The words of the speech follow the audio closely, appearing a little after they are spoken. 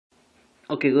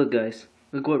Okay, look guys.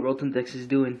 Look what Rotom Dex is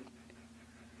doing.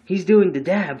 He's doing the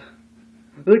dab.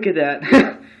 Look at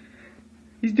that.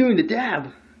 He's doing the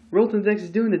dab. Rotom Dex is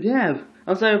doing the dab.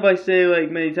 I'm sorry if I say like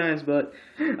many times, but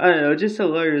I don't know, just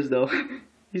hilarious though.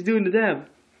 He's doing the dab.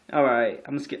 Alright,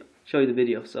 I'm gonna show you the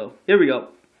video. So, here we go.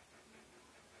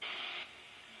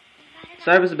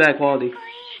 Sorry if it's a bad quality.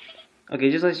 Okay,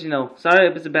 just let you know. Sorry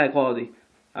if it's a bad quality.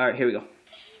 Alright, here we go.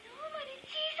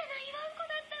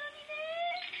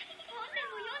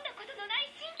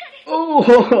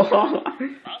 Oh!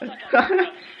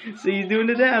 See, he's doing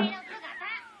the dab.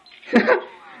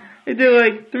 He did it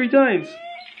like 3 times.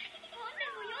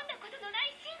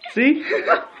 See?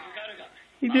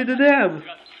 He did the dab.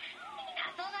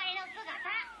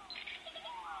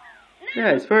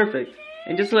 Yeah, it's perfect.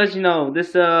 And just to let you know, this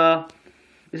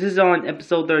is on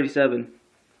episode 37.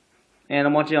 And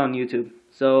I'm watching it on YouTube.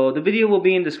 So the video will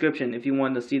be in the description if you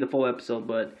want to see the full episode,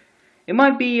 but it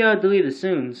might be deleted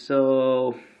soon,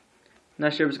 so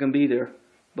not sure if it's gonna be there.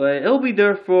 But it'll be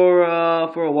there for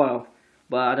a while.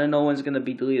 But I don't know when it's gonna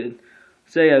be deleted.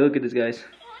 So yeah, look at this guys.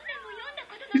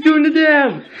 He's doing the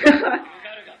dab!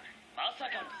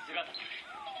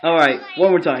 Alright,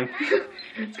 one more time.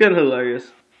 It's kinda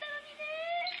hilarious.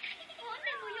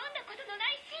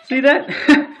 See that?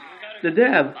 The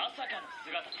dab.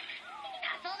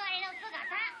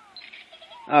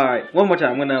 Alright, one more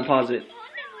time. I'm gonna pause it.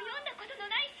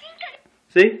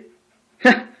 See?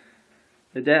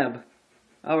 The dab.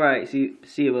 Alright, see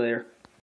you later.